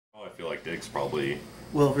feel like Dig's probably.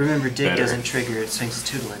 Well, remember, Dig better. doesn't trigger Sphinx's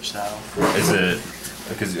tutelage, though. Is it?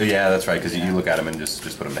 Because yeah, that's right. Because you look at him and just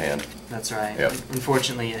put him to hand. That's right. Yep.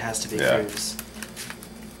 Unfortunately, it has to be Yeah. Cruise.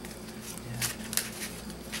 Yeah.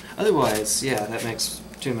 Otherwise, yeah, that makes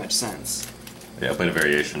too much sense. Yeah, I played a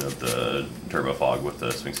variation of the Turbo Fog with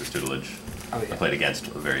the Sphinx's tutelage. Oh, yeah. I played against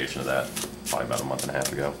a variation of that probably about a month and a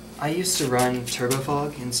half ago. I used to run Turbo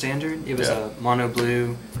Fog in Standard. It was Yeah. a mono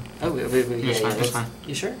blue. Oh, wait, yeah, fine, yeah, it's fine.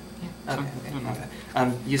 You sure? Yeah, Okay, it's fine. okay.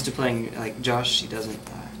 I'm used to playing, like, Josh, he doesn't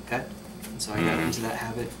cut, and so I got into that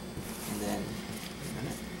habit, and then,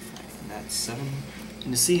 and that's 7.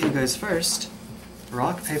 And to see who goes first,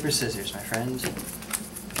 rock, paper, scissors, my friend.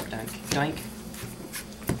 Dunk, doink.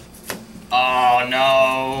 Oh,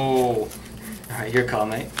 no! Alright, your call,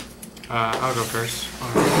 mate. I'll go first.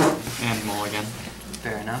 And mulligan.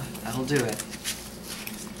 Fair enough, that'll do it.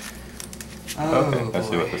 Oh, Okay, let's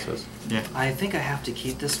see boy. what this is. Yeah. I think I have to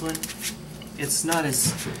keep this one. It's not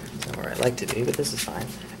as what I'd like to do, but this is fine.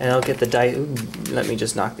 And I'll get the die. Ooh, let me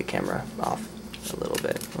just knock the camera off a little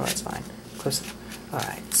bit. Well, that's fine. Close. All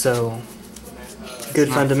right. So, good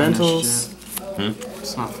Not fundamentals.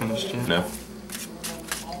 It's not finished yet. No.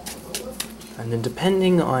 And then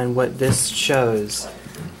depending on what this shows,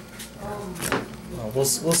 well, we'll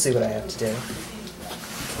see what I have to do.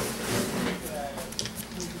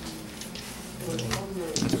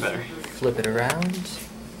 That's better. Flip it around.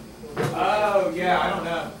 Oh, yeah, I don't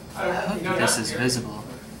know. I hope this is visible.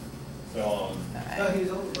 Alright.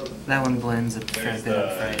 That one blends a fair bit, I'm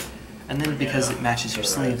afraid. And then because it matches your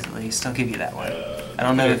sleeves at least, I'll give you that one. I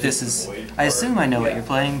don't know if this is... I assume I know what you're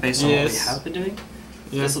playing based on what we have been doing.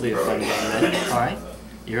 Yeah. This will be a fun game then. Alright.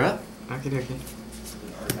 You're up? Okay, okay.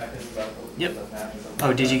 Yep.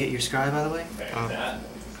 Oh, did you get your scry, by the way? Oh.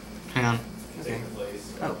 Hang on. Okay.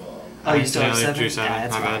 Oh. Oh, you still have Yeah, 7? drew 7. Yeah,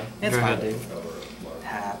 it's My fine. bad. It's Go fine, ahead. dude.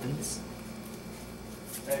 Happens.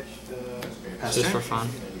 Pass Just turn? for fun.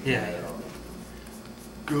 Yeah, yeah.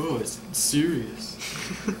 Guys, I'm serious.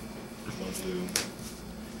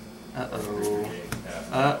 Uh-oh.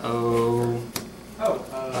 Uh-oh.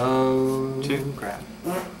 Oh, 2. crap.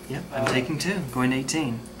 Yep, I'm taking 2. Going to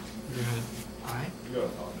 18. Go ahead. Alright.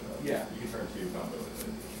 Yeah, you can turn 2 combo with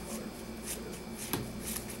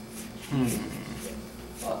it.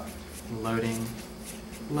 Loading.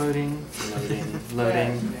 Loading. Loading.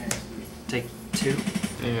 Loading. Take 2.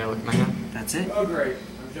 There you go, look at my hand. That's it. Oh, great.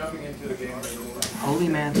 I'm jumping into the game. Holy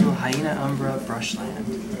Mantle, Hyena Umbra, Brushland.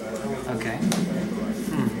 Okay.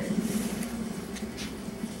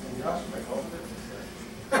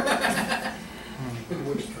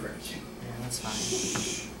 Yeah, that's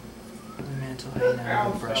fine. Holy Mantle, Hyena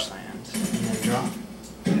Umbra, Brushland. And then draw.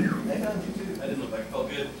 That didn't look like it felt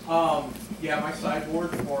good. Yeah, my sideboard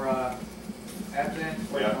for Advent.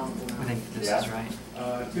 I think this is right.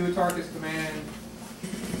 2 Atarkus Command,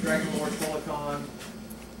 Dragon Lord Policon.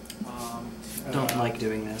 Don't like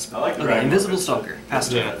doing this, but I like the okay, Dragon Invisible Lord. Stalker.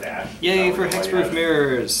 Pass Yeah. turn. Dash. Yay for Hexproof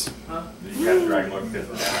Mirrors! Huh? You got the Dragon Lord because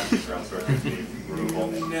of dash. Ground source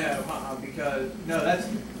removal. No, because that's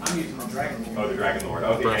I'm using my Dragon Lord. Oh, the Dragon Lord.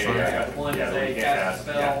 Okay, yeah, I got it. One Yeah, is the one a you can't cast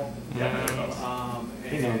spell. Yeah, no. I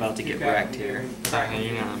think I'm about to get wrecked here. Sorry,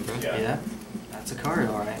 you know, bro. Yeah. Yeah? That's a card,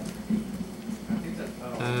 alright. I think that's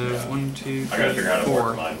 1, 2, I gotta 3, figure out how to work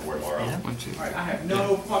 4. mine before tomorrow. Yeah. 1, 2. Alright, I have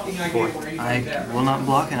no fucking idea Four. where anything is I at. will not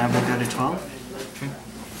block and I will go to 12. Okay. And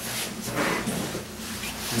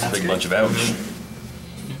It's a that's big good. bunch of ouch.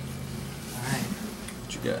 Alright.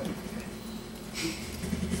 What you got?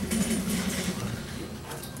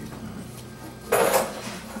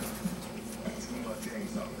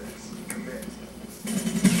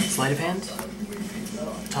 Sleight of hand.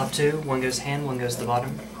 Top 2, one goes hand, one goes to the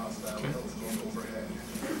bottom. Okay.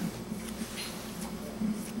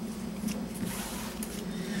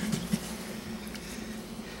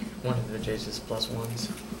 One of the J's is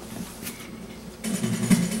 +1s.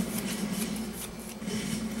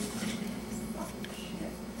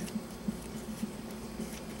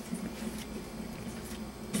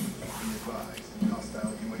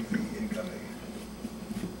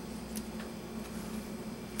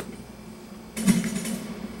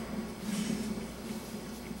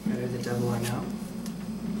 Better the devil I know?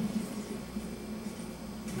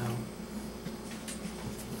 No.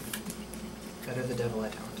 Better the devil I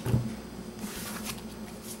don't.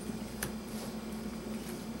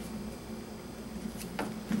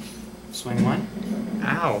 Swing 1.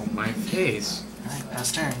 Ow, my face. Alright,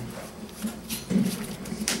 pass turn.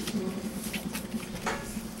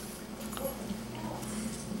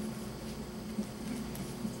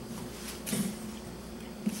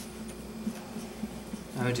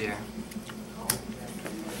 Oh dear.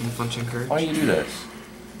 I'm punching cards. Why do you do this?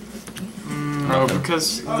 something.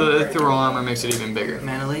 because the ethereal armor makes it even bigger.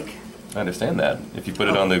 Mana leak. I understand that. If you put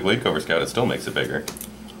it on the Glade Cover Scout, it still makes it bigger.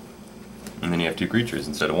 And then you have 2 creatures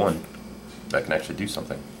instead of 1. That can actually do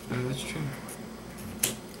something. Oh, that's true.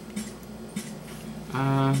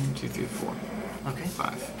 2, 3, 4, Okay.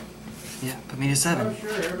 5. Yeah, put me to 7. I'm sure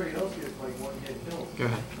everybody else gets like 1 hit kill. Go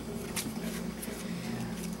ahead.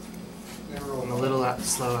 I'm a little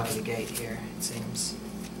slow out of the gate here, it seems.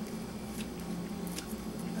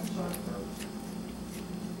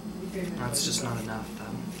 That's just not enough, though.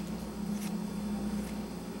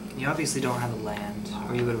 You obviously don't have a land,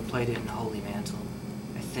 or you would have played it in Holy Mantle.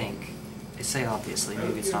 I think. They say obviously,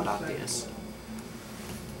 maybe it's not obvious.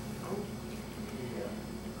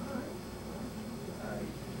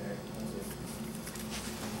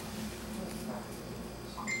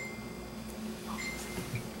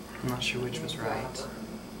 I'm not sure which was right.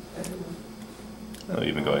 Well,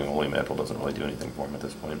 even going Holy Mantle doesn't really do anything for him at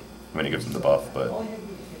this point. I mean, he gives him the buff, but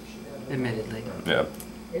Admittedly. yeah.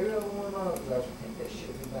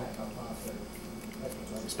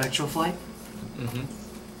 Spectral Flight?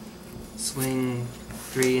 Mm-hmm. Swing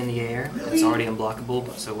 3 in the air. It's already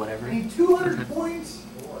unblockable, so whatever. I need 200 points.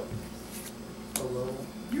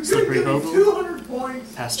 You Slippery give me Bogle. 200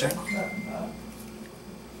 points. Pass turn.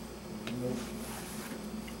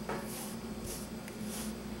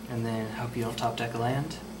 And then hope you don't top deck a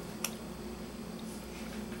land.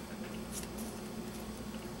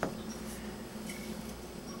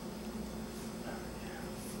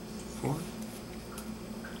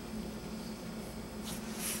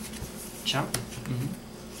 Chump.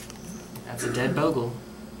 Mm-hmm. That's a dead Bogle.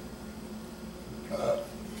 Go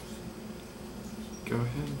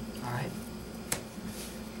ahead. Alright.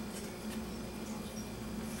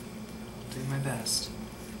 I'll do my best.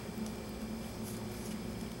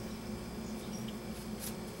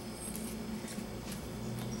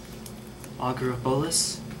 Augur of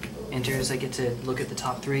Bolas enters. I get to look at the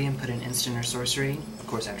top 3 and put an instant or sorcery, of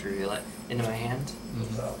course I have to reveal it, into my hand.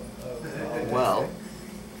 Mm-hmm. Well,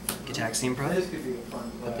 Gitaxian Pro. This could be a fun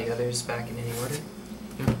Put class. the others back in any order.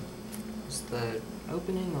 Yeah. Is the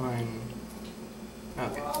opening on...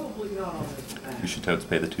 Okay. Probably not on this You map. should totes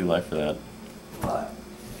pay the 2 life for that. What?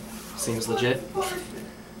 Seems legit. Punishment.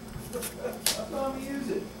 That's how we use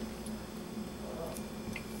it.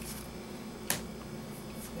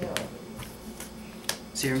 Yeah.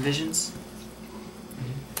 Serum Visions. Mm-hmm.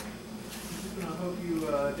 I'm just gonna hope you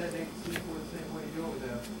detonate the C4 the same way you always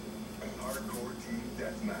have. Hardcore team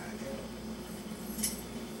deathmatch.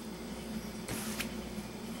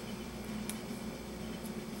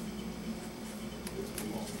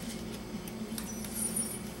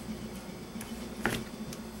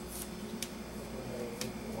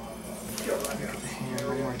 And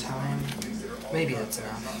one more time. Maybe that's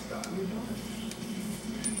enough.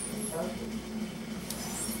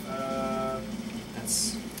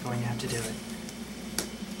 That's going to have to do it.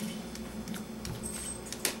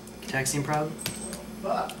 Gitaxian Probe.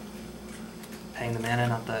 Fuck. Paying the mana,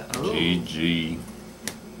 not the... Oh. GG.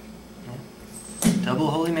 Yeah. Double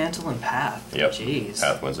Holy Mantle and Path. Yep. Jeez.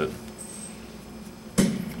 Path wins it.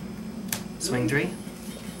 Swing 3.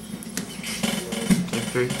 Take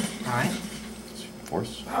 3. Alright.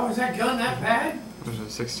 Force. Wow, is that gun that bad? What was it,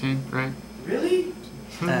 16, right? Really?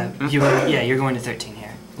 Yeah, you're going to 13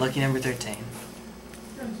 here. Lucky number 13.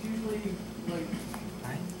 Guns usually like.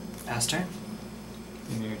 Alright. Pass turn.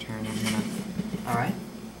 In your turn, I'm gonna... Alright.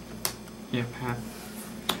 Yeah, path.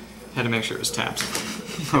 Had to make sure it was tapped.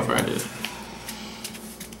 Over I did.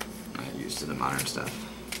 Not used to the modern stuff.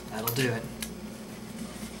 That'll do it.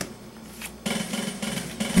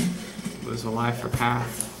 Lose a life for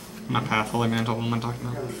path. Not path, holy mantle, what am I talking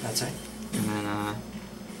about? That's right. And then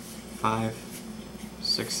 5,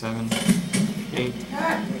 6, 7, 8.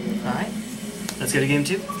 Alright. Let's go to game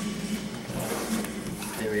 2.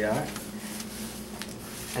 There we are.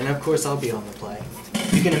 And of course I'll be on the play.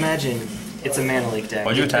 You can imagine it's a mana leak deck.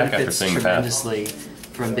 Why'd you It attack after benefits seeing Path? tremendously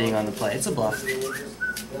from being on the play. It's a bluff.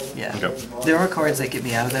 Yeah. Okay. There are cards that get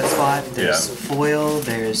me out of that spot. There's Yeah. Foil,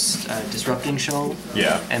 there's Disrupting Shoal.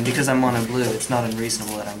 Yeah. And because I'm mono blue, it's not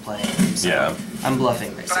unreasonable that I'm playing them. So Yeah. I'm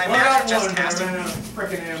bluffing basically. I got one, but I ran out of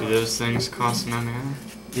frickin' Do ammo. those things cost no mana?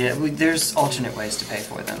 Yeah, there's alternate ways to pay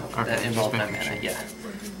for them Okay, that just involve no making mana. sure. Yeah,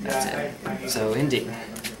 that's it. So indeed,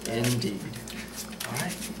 indeed. All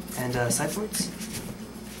right, and sideboards.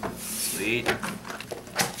 Sweet.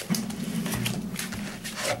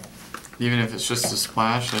 Even if it's just a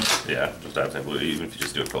splash, it's... Yeah, just absent blue. Even if you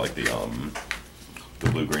just do it for like the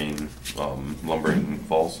blue-green lumbering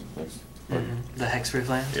falls. The hexproof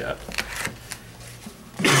land. Yeah.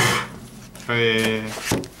 Oh yeah.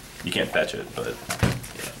 You can't fetch it, but yeah,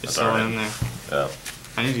 It's that's still alright. in there. Yeah.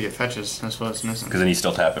 I need to get fetches. That's what it's missing. Because then you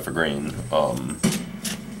still tap it for green.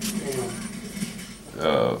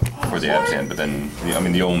 For the absent, but then I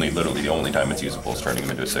mean literally the only time it's usable is turning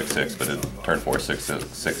him into a 6/6. But a turn 4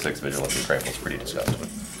 6/6 vigilance and trample is pretty disgusting.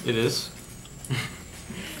 It is.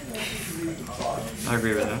 I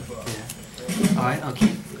agree with that. Yeah. Alright, I'll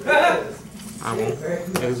keep. I won't.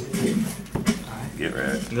 Alright. Get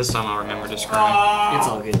right. This time I'll remember to scry. It's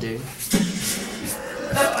all good, dude.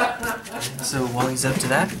 So while he's up to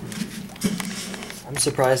that, I'm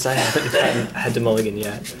surprised I haven't had to mulligan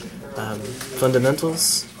yet.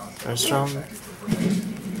 Fundamentals are strong.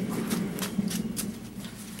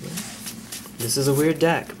 This is a weird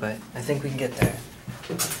deck, but I think we can get there.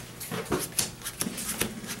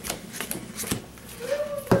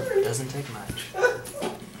 Doesn't take much.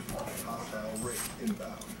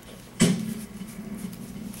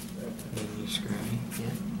 Maybe scry. Yeah,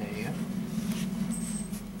 there you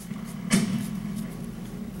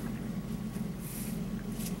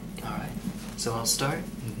go. Alright, so I'll start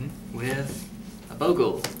with a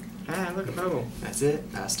Bogle. Ah, look at Bogle. That's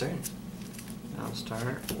it, pass turn. I'll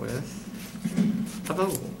start with a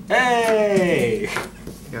Bogle. Hey!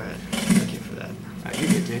 Go ahead. Thank you for that. Alright,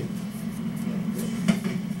 you're good, dude.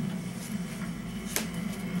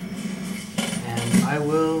 And I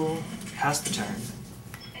will pass the turn.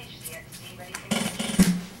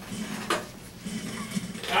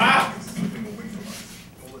 Ah!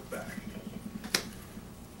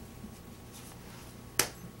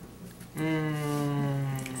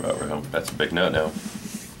 Well, that's a big no now.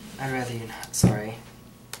 I'd rather you not, sorry.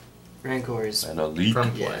 Rancors. And a leak.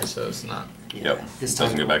 From play, Yeah. so it's not. Yeah, Yep. this time.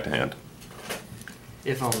 Doesn't go back to hand.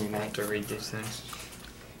 If only, I have mate. to read these things.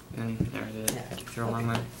 And there it is. Yeah, Throw okay.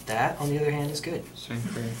 my That, on the other hand, is good. swing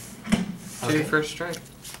for Okay. 2 first strike.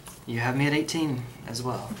 You have me at 18 as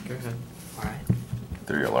well. Go ahead. Alright.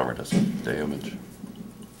 3 alarm doesn't damage.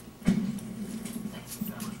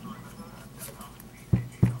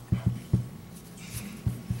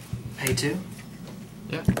 Pay 2?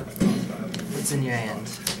 Yeah. What's in your hand?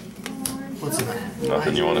 What's in my hand?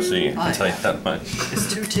 Nothing you want to see. I'll tell you that much.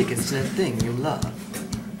 It's 2 tickets to that thing you love.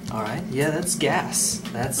 Alright, yeah, that's gas.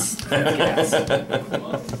 That's gas. I'm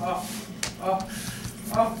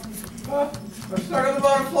stuck on the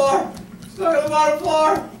bottom floor! Stuck on the bottom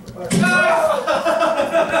floor!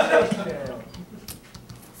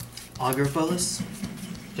 Augur of Bolas?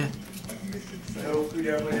 Yeah. No, we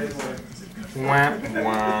definitely anyway.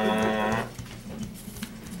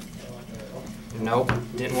 Nope,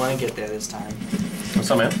 didn't want to get there this time. What's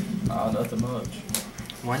up, man? Nothing much.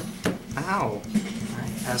 1. Ow.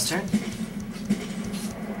 Alright, pass turn.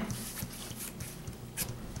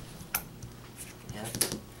 Yep.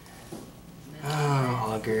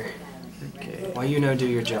 Oh, Augur. Okay, well, you know, do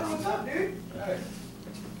your job.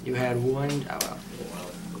 You had 1. Oh,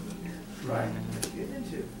 well.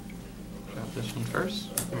 Drop this one first.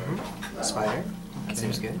 Spider. That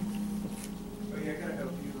seems good. Oh, yeah, I gotta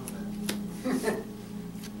help you.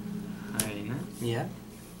 Hyena. Yeah.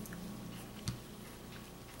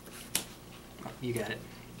 Oh, you got it.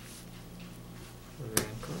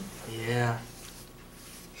 Rancor. Yeah.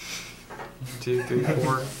 2, 3,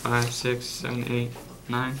 4, 5, 6, 7, 8,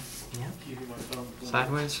 9. Yeah.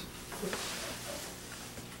 Sideways.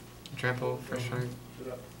 Trample, first strike.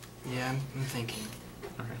 Yeah, I'm thinking.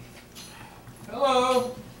 Alright.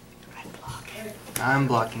 Hello! I'm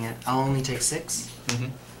blocking it. I'll only take 6.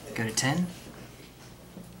 Go to 10.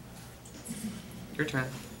 Your turn.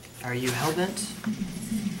 Are you hellbent?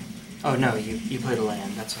 Oh no, you played a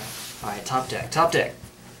land, that's right. Alright, top deck. Top deck!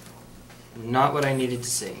 Not what I needed to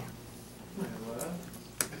see.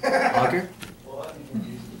 Augur?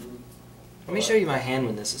 Let me show you my hand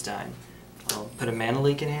when this is done. I'll put a mana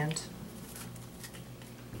leak in hand.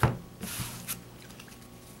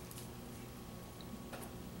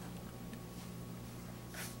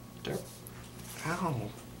 Derp. Ow.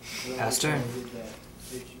 Pass turn.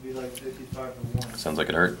 It should be like 55 to 1. Sounds like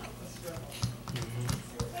it hurt.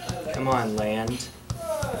 Come on, land.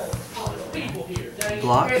 People here.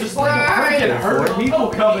 Block. It's like a freaking herd of people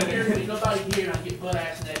coming There's in. nobody here and I get butt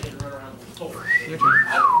ass naked and run around the store. Your turn.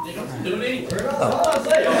 They don't do anything.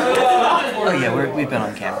 Oh yeah, we've been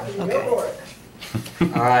on camera. Okay.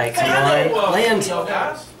 Alright, come on. Land!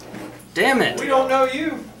 Guys, Damn it! We don't know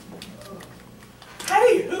you.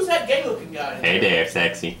 hey, who's that gay looking guy? Hey there,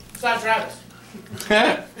 sexy. Besides Travis.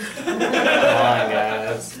 Come on,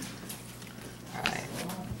 guys. Alright.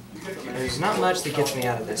 There's not much that gets me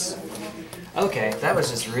out of this. Okay, that was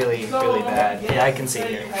just really, really bad. Yeah, I can see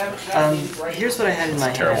here. Here's what I had in my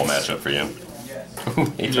hand. Terrible matchup for you.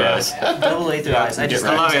 He Yeah. tries. Double Aether Eyes. I just I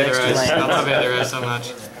love got Aether extra Eyes. I land. love Aether Eyes so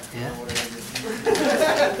much. Yeah.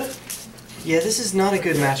 Yeah, this is not a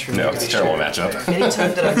good match for me. No, to it's a be terrible sure. matchup.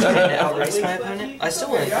 Anytime that I'm trying to outrace my opponent, I still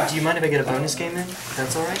want to. Do you mind if I get a bonus game in?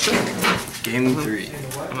 That's alright? Game 3.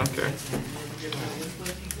 I don't care.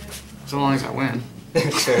 So long as I win.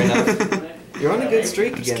 Fair enough. You're on a good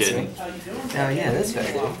streak Just against kidding. me. Oh, yeah, that's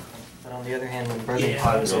fair. But on the other hand, when Birthing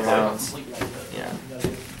Pod was around, yeah,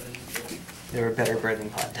 there were better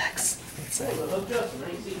Birthing Pod decks, let's say.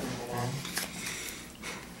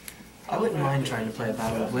 I wouldn't mind trying to play a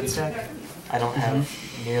Battle of Wits deck. I don't have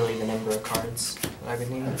nearly the number of cards that I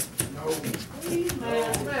would need.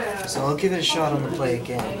 So I'll give it a shot on the play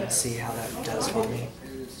again and see how that does for me.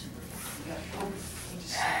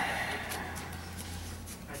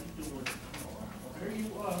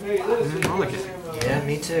 I'll look at it. Yeah,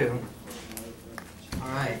 me too.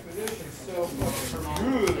 Alright.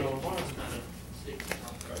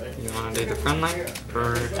 You want to do the friend line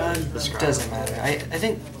or the scry? Doesn't matter. I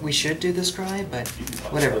think we should do the scry, but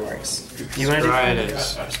whatever works. You want to do Scry it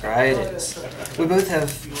is. Scry it is. We both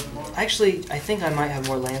have... Actually, I think I might have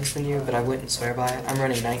more lands than you, but I wouldn't swear by it. I'm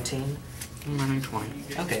running 19. I'm running 20.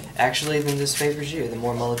 Okay. Actually, then this favors you. The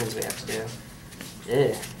more mulligans we have to do.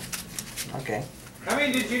 Yeah. Okay. How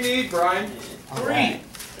many did you need, Brian? Alright.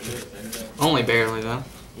 Only barely though.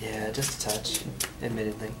 Yeah, just a touch,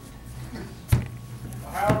 admittedly.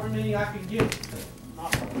 However many I can get.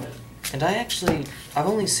 And I've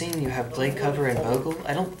only seen you have Blade Cover and Bogle.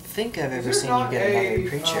 I don't think I've ever seen you get another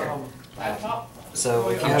creature. So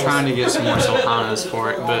if you I'm have trying to get some more Sultanas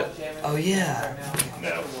for it, but Oh yeah.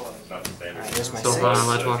 No, not the standard. Alright, there's my Sultana 6.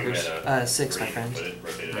 Ledgewalkers. 6, my friend.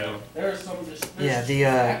 Rotate it out. There's some just. Yeah, the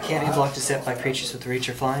can't be blocked except by creatures with reach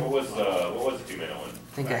or flying. What was the 2-mana one?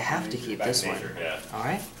 I think I have to keep this one. Yeah.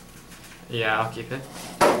 Alright. yeah, I'll keep it.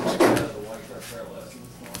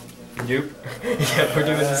 Yep. Yeah, we're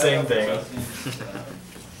doing the same thing.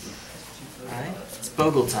 Alright, it's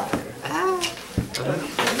Bogle time. Here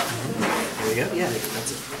we go. Yeah,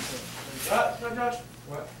 that's it. Josh.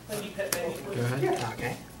 What? Thank you, pet baby. Go ahead.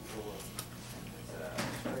 Okay.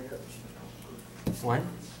 1.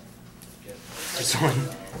 Just 1.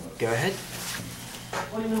 Go ahead.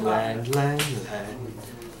 Land.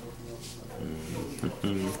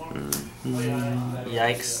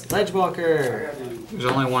 Yikes. Ledgewalker! There's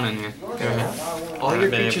only one in here. Go ahead. All I've your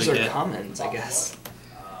been able creatures to are get- commons, I guess.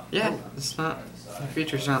 Yeah, it's not. The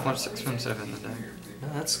feature's not much expensive in the deck. No,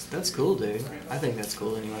 that's cool, dude. I think that's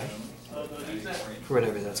cool anyway. For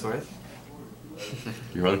whatever that's worth.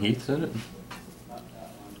 You run Heaths in it?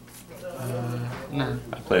 No.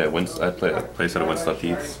 I play a set of Windstuff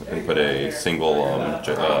Heaths and put a single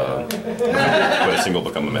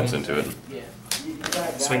book of Mements into it.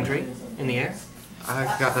 Swing tree in the air.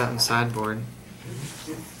 I've got that in sideboard.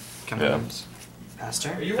 Commands. Pass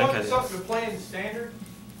turn. Are you think I wanting did. something to play in standard?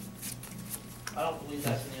 I don't believe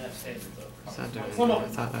that's any of that standard though. Is that doing it? I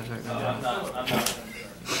thought that took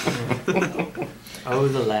that. Oh,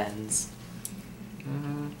 the lens.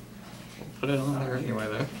 We'll put it on there anyway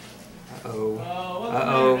though. Uh-oh. What's the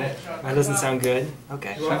Uh-oh. name of that truck? That doesn't sound good.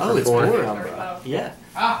 Okay. Shot Oh, for it's 4. Boar Umbra. Yeah.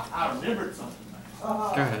 Ah, I remembered something. Go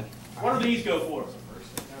ahead. What do these go for?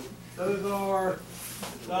 Those are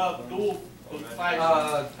Dual flash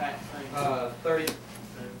pack thing. 30. You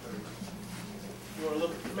want to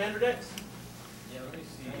look at commander decks? Yeah, let me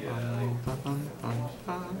see. We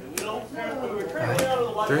don't. We're currently out of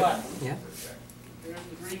the white 3. black. Yeah. Here's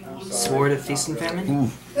the green blue. Sword of Feast and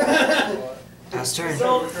Famine. Pass turn.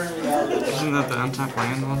 Isn't that the untapped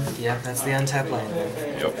land one? Yep, that's the untapped land.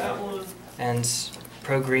 Yep. And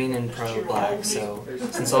pro green and pro black. So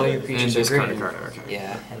since all your And creatures are discard a green, card, okay.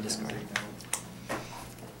 yeah, and discard.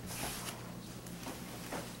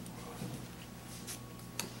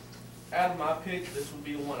 Out of my pick, this would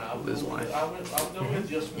be the one I would This go one. with. I would go with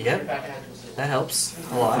just for Yep. the back actual That helps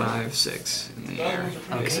a lot. 5, 6 in the air,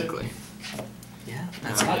 Okay. basically. Yeah,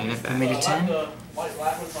 that's Now good. gain it back. I made a I 10. like the white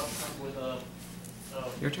black one, but it comes with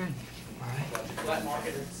Your turn. Alright. black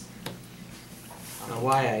market. It's I don't know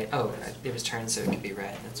why it was turned so it could be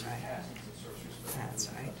red. That's right. That's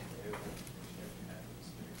right.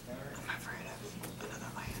 I'm afraid of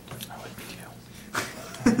another land. I would be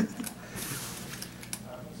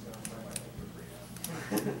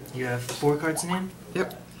too. You have 4 cards in hand.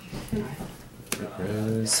 Yep.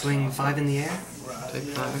 Swing 5 in the air. Take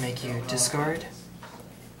 5. Make you discard.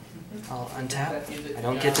 I'll untap. I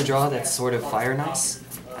don't get to draw. That's sort of fire nice.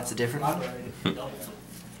 That's a different one.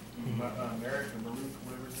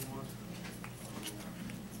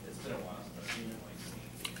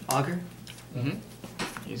 Augur.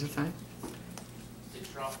 Use a thing.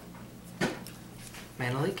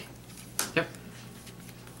 Mana leak. Yep.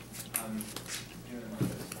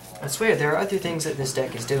 A swear, there are other things that this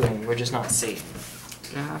deck is doing, we're just not seeing.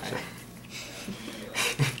 Gotcha.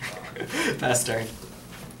 Fast turn.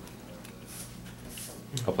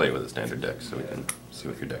 I'll play it with a standard deck so we can see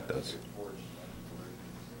what your deck does.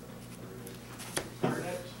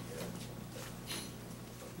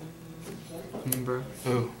 Bro.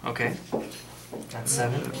 Ooh, okay. That's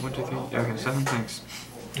 7. 1, 2, 3. Okay, 7. Thanks.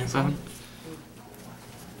 7.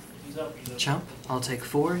 Chump, I'll take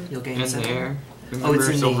 4, you'll gain In 7. the air. Oh, it's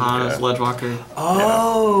Remember, in the Silhana's yeah. Ledgewalker.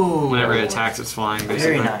 Oh! Whenever it attacks, it's flying,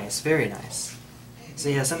 basically. Very nice, very nice. So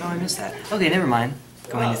yeah, somehow I missed that. Okay, never mind.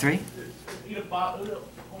 Going to 3.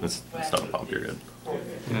 It's not a pop period.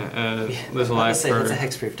 Yeah, I there's a was life say, for that's a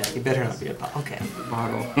hexproof deck. It better not be a pop. Okay.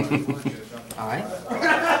 Boggle. Alright.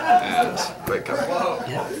 And quick up.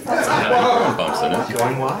 Yeah. Bumps in it.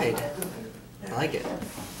 Going wide. I like it.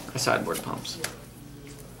 A sideboard pumps.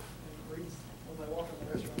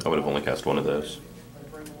 I would have only cast one of those.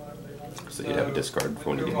 So you'd have a discard for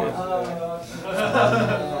when you get hit.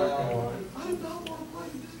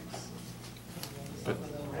 But,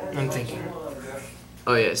 I'm thinking.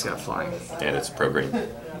 Oh yeah, it's got flying. and it's pro green.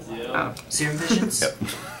 Oh. Serum Visions? Yep.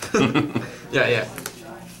 Yeah, yeah.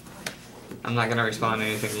 I'm not gonna respond to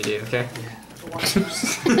anything you do, okay?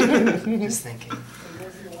 Just thinking.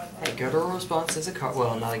 Hey, go to a response as a card.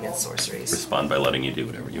 Well, not against sorceries. Respond by letting you do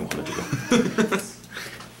whatever you want to do.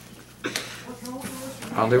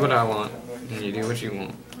 I'll do what I want, and you do what you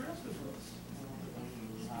want.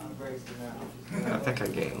 I think I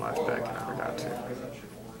gained life back and I forgot to.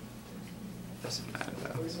 Doesn't matter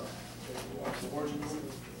though.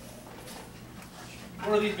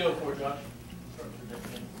 What do these go for, Josh?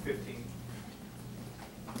 15.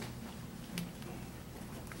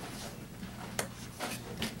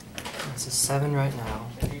 It's a 7 right now.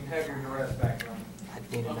 You can have your rest back on.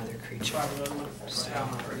 I'd need another creature. So,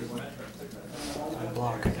 if I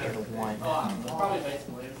block, I'd get a 1. Probably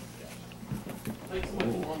basically. Take so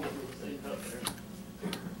much longer to stay up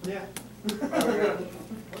there. Yeah.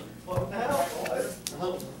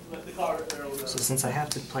 Let the car there. So since I have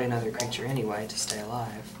to play another creature anyway to stay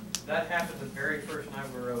alive. That happened the very first night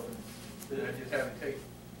we were open. I just haven't taken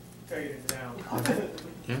it down.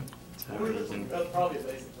 Yeah. So you can That's probably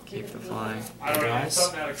basic. keep the flying. I don't know, Guys. it's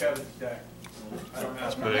something out of Kevin's deck. I don't know.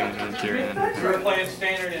 Put it into your hand. We were playing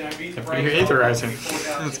standard and I beat the brain. You're authorizing.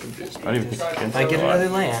 That's confused. I don't even think you can If I get another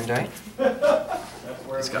land, right?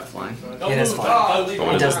 It's got flying. It is flying.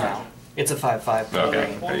 Oh, It does now. It's a 5/5.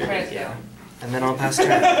 Okay. There you go. Yeah. And then I'll pass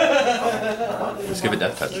turn. Just give it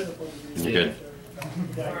Death Touch. And you're good.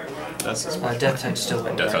 That's Death Touch still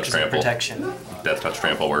wouldn't Death work Touch 'cause of Trample. protection. Death Touch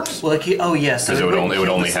Trample works. Well, oh yes. Because it would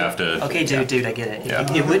only have to. Okay, dude, I get it.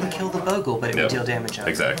 Yeah. It wouldn't kill the Bogle, but it would Yep. deal damage on it.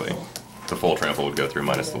 Exactly. The full trample would go through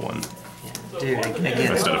minus the 1 Yeah. Dude, I get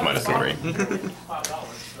it. instead of minus the 3.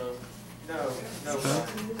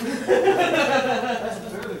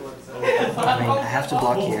 I mean, I have to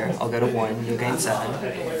block here. I'll go to 1. You'll gain 7.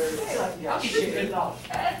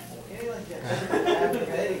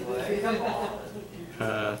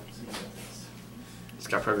 It's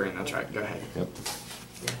got programming, that's right. Go ahead. Yep.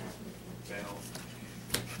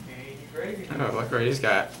 Oh, look what he's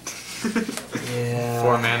got. Yeah.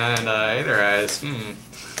 4 mana and Aetherize.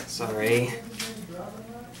 Sorry.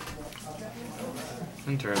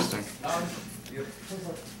 Interesting.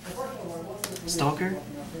 Stalker?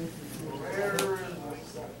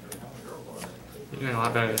 You're doing a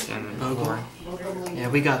lot better this game than before. Bogle? Yeah,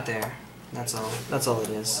 we got there. That's all. That's all it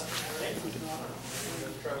is.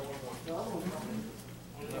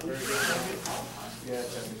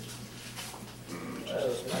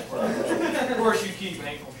 Of course you keep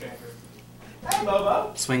ankle shaker. Hey,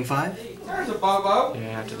 Bobo. Swing 5? There's a Bobo. Yeah, you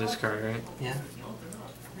have to discard, right? Yeah.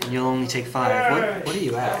 And you'll only take 5. What are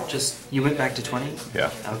you at? Just, you went back to 20? Yeah.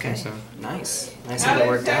 Okay. So. Nice. Nice how that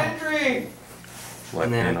worked out. Drink.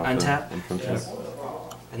 And then Black mana untap. off the- Yep.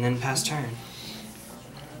 And then pass turn.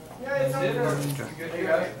 Yeah, it's dinner. Good, you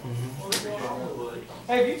got it.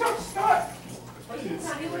 Hey, have you talked to Scott? You're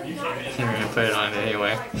gonna put it on it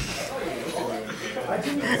anyway.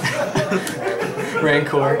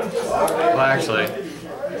 Rancor. Well, actually,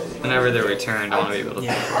 whenever they're returned, I want to be able to.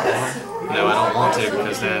 Yeah. No, I don't want to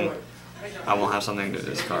because then I won't have something to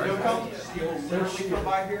discard.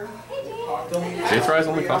 Aetherize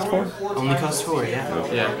only cost 4? Only costs 4, yeah.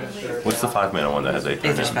 Yeah. What's the 5 mana one that has Aether?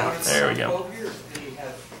 Aether Spouts. There we go.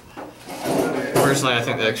 Personally, I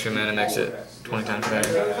think the extra mana makes it 20 times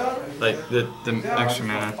better. Like the extra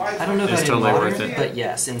mana I don't know is about in totally modern, worth it. but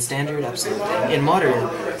yes, in standard, absolutely. In modern,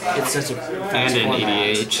 it's such a fast And in format.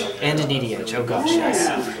 EDH. And in EDH, oh gosh, yes.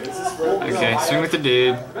 Okay, swing with the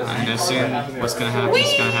dude. I assume what's gonna happen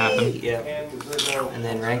is gonna happen. Yep. And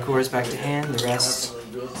then Rancor's back to hand, the rest,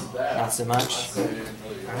 not so much.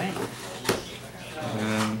 Alright.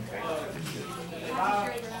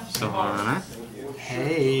 Still on it.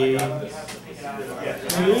 Hey. Hey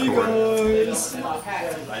guys.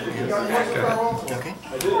 Okay.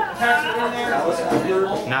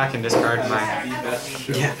 Now I can discard my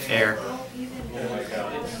air.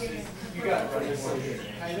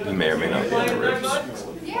 You may or may not be in the ribs.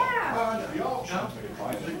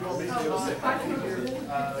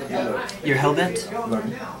 You're hellbent?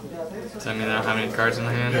 Does that mean I don't have any cards in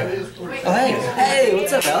my hand? Oh hey. Hey,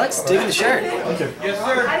 what's up, Alex? Digging the shirt. Yeah,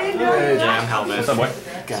 I'm hellbent. What's up, boy?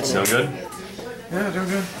 Gotcha. No good? Yeah, doing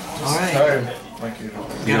good. Alright. Thank you.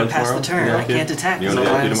 Gotta pass the turn. I can't attack You because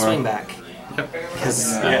wanna I'll do have a tomorrow? swing back.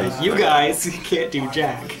 Because you guys can't do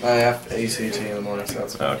jack. I have ACT in the morning, so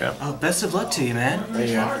that's Oh, okay. Oh, best of luck to you, man. there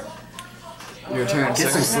you go. Your turn.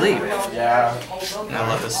 Get some sleep. Yeah. I'll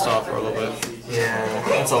let this stall for a little bit. Yeah,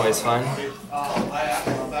 that's always fun. Oh,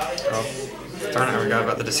 darn it, I forgot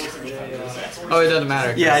about the discard. Oh, it doesn't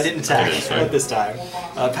matter. Yeah, I didn't attack. Not this time.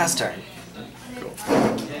 Pass turn.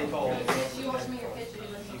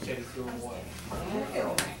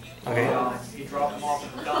 Okay. Go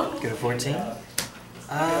to 14.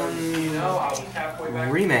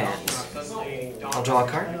 Remand. I'll draw a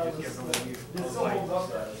card. I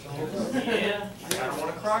don't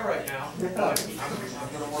want to cry right now. I'm going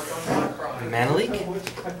to work on not crying. Mana leak?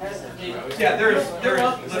 Yeah, there is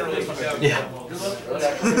literally no. Yeah.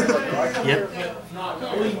 Yep.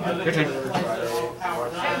 Your turn.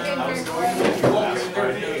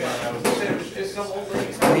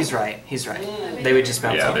 He's right. He's right. They would just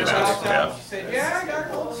bounce Yeah, off they the bounce. Yeah. Said, yeah, I got a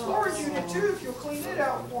cold storage unit too if you'll clean it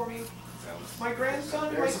out for me. My grandson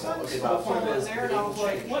and my son's still falling in there, and I was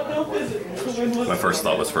like, what dope is it? My first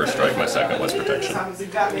thought was first strike, my second was protection.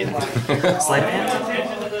 Sleight of hand?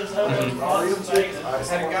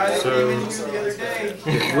 So,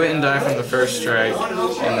 it wouldn't die from the first strike,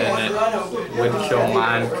 and then it would kill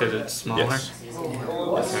mine because it's smaller. Yes.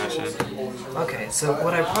 Gotcha. Okay, so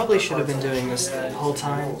what I probably should have been doing this whole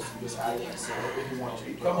time.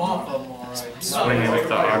 Swinging with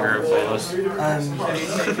the Augur of Bolas.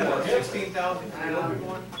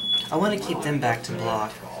 I want to keep them back to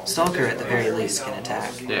block. Stalker at the very least can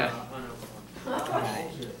attack. Yeah. Alright.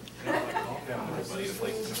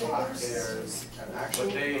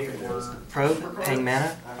 Probe, paying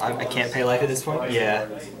mana. I can't pay life at this point? Yeah.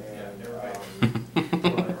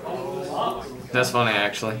 That's funny,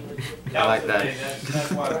 actually. I like that.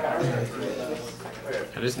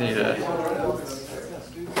 I just need a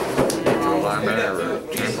alignment or a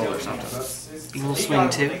cancel or something. We'll swing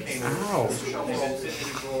two. Ow.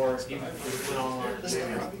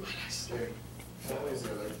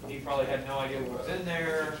 He probably had no idea what was in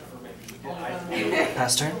there, or maybe he did.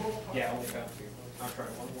 Pass turn. Yeah, we'll go. I'll try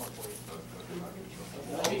one more for you.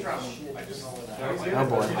 Oh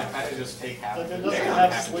boy.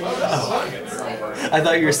 I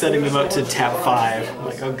thought you were setting them up to tap 5. I'm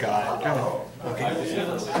like, oh god. Okay.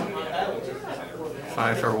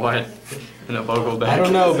 5 for what? And a Bogle back? I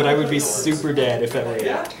don't know, but I would be super dead if that were it.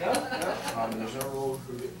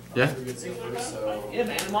 Yeah?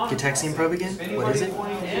 Gitaxian probe again? What is it?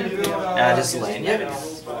 Just land. Yeah.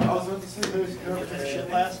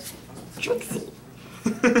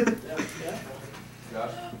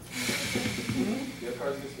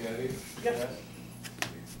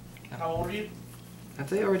 How old are you? Have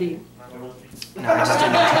they already? No, I just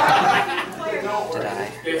didn't. Did I?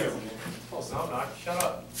 Oh, no, I'm not. Shut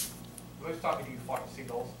up. Who's talking to you, fucking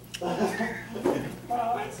seagulls? Lock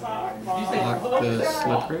the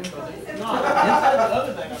slippery?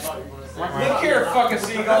 Look here, fucking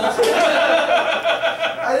seagulls.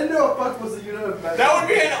 I didn't know a fuck was a unit of measurement. That would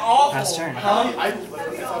be an awful. Pass turn.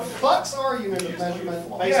 Fucks are a unit of measurement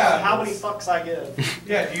based Yeah. on how many fucks I give.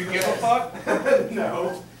 Yeah, do you give a fuck?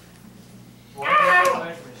 No.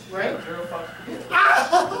 Right?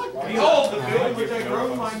 Behold the field which I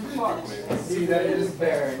grow mine fuck. See, that is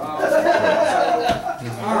fair.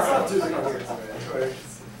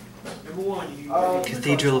 Number one, you.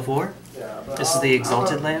 Cathedral of War. This is the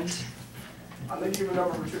Exalted Land. I'm going to give a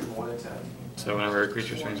number for 2, 1 and 10. So whenever a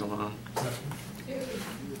creature swings alone.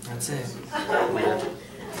 That's it.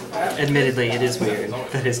 Admittedly, it is weird.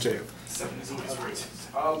 That is true.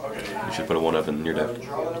 Okay. You should put a 1 up in your deck.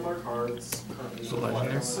 Draw the number of cards. Is it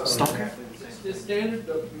legendary? Stalker.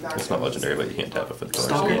 It's not legendary, but you can't tap it for the colors.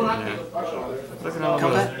 Stalker. Yeah. Look at all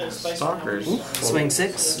Combat. the stalkers. Swing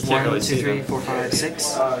 6. Can't 1, really 2, see 3, them. 4, 5,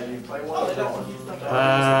 6. You play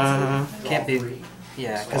 1 Can't be.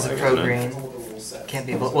 Yeah, because of pro green. Can't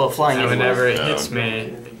be well flying. And anyway. whenever it hits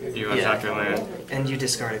me, you attack your land. And you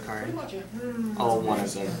discard a card. All one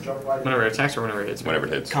of them. Whenever it attacks or whenever it hits me? Whenever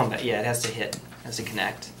it hits. Combat. Yeah, it has to hit. It has to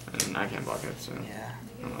connect. And I can't block it, so Yeah.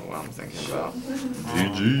 I don't know what I'm thinking about.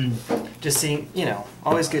 GG. Just seeing,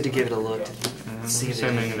 always good to give it a look. See if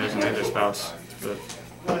Assuming there's an Aether Spouse, but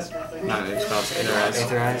not an Aether Spouse, Aether Eyes.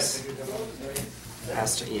 Aether Eyes.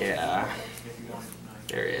 Has to, yeah.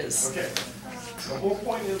 There is. Okay. The whole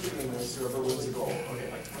point of the game is whoever wins the goal. Okay.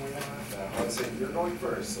 Let's say you're going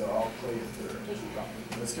first, so I'll play it third.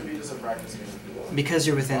 This could be just a practice game if you want. Because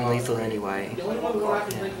you're within lethal anyway. The only one who I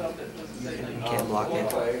can Yeah. think of that doesn't You can't block it.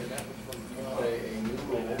 Play a new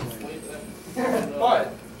rule.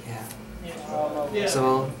 But Yeah.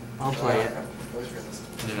 So I'll play it.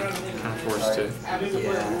 Yeah, kind of forced to.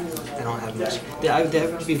 Yeah. I don't have much. Yeah,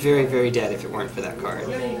 that would be very, very dead if it weren't for that card.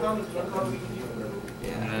 And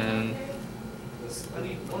Yeah. then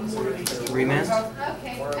Remand?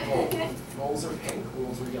 Rolls are pink,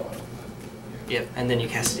 rules are yellow. Yep. And then you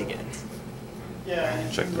cast it again. Yeah.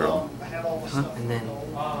 Check the draw. I have all the Huh? stuff. And then,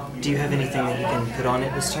 do you have anything that you can put on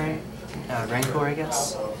it this turn? Rancor, I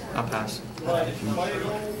guess? I'll pass.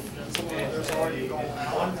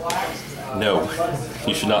 No,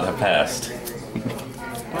 you should not have passed.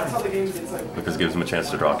 Because it gives him a chance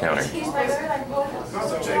to draw a counter.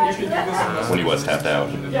 When he was tapped out.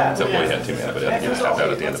 Except he had 2 mana, but I think he was tapped out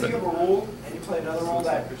at the end of it. And you play another roll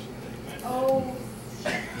that.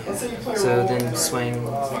 Let's say you play a So roll. then swing.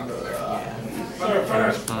 Yeah.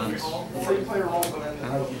 Response. Let's say you play a roll, but then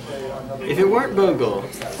you play another. If it weren't Bogle,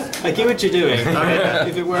 I get what you're doing. yeah.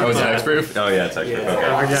 If it weren't Oh, is it Bogle. hexproof? Oh yeah, it's hexproof.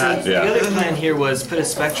 Yeah. Okay. So the Yeah. other plan here was put a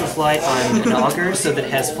Spectral Flight on an Augur so that it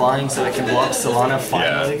has flying so it can block Solana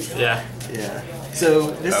finally. Yeah. Yeah. So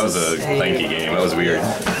this That was is a clanky game. That was weird.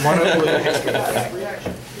 Mono blue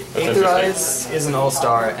hexproof. Aether Eyes is an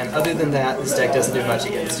all-star, and other than that, this deck doesn't do much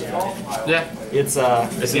against you. Yeah. It's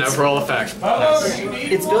It's an overall effect.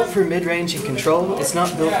 It's built for mid-range and control. It's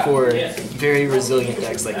not built for very resilient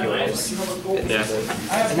decks like yours. Yeah.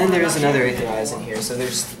 And then there is another Aether Eyes in here, so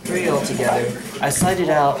there's 3 altogether. I cited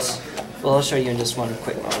out. Well, I'll show you in just one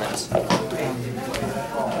quick moment.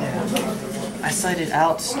 I cited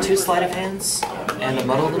out 2 Sleight of Hands and a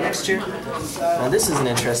Muddle the Mixture. Now this is an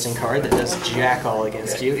interesting card that does jack all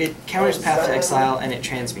against you. It counters Path to Exile and it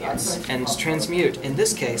transmutes. And transmute in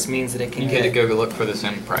this case means that it can You had to go look for the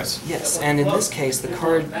same price. Yes, and in this case the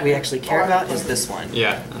card we actually care about is this one.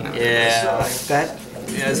 Yeah. I know. Yeah, that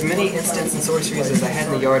as many instants and sorceries as I had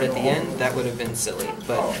in the yard at the end, that would have been silly,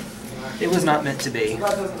 but it was not meant to be.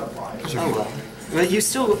 Oh well. But you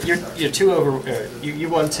still, you're 2 over. You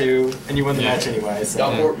won 2, and you won the match anyway. So.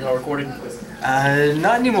 Y'all recording?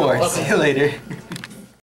 Not anymore. See you later.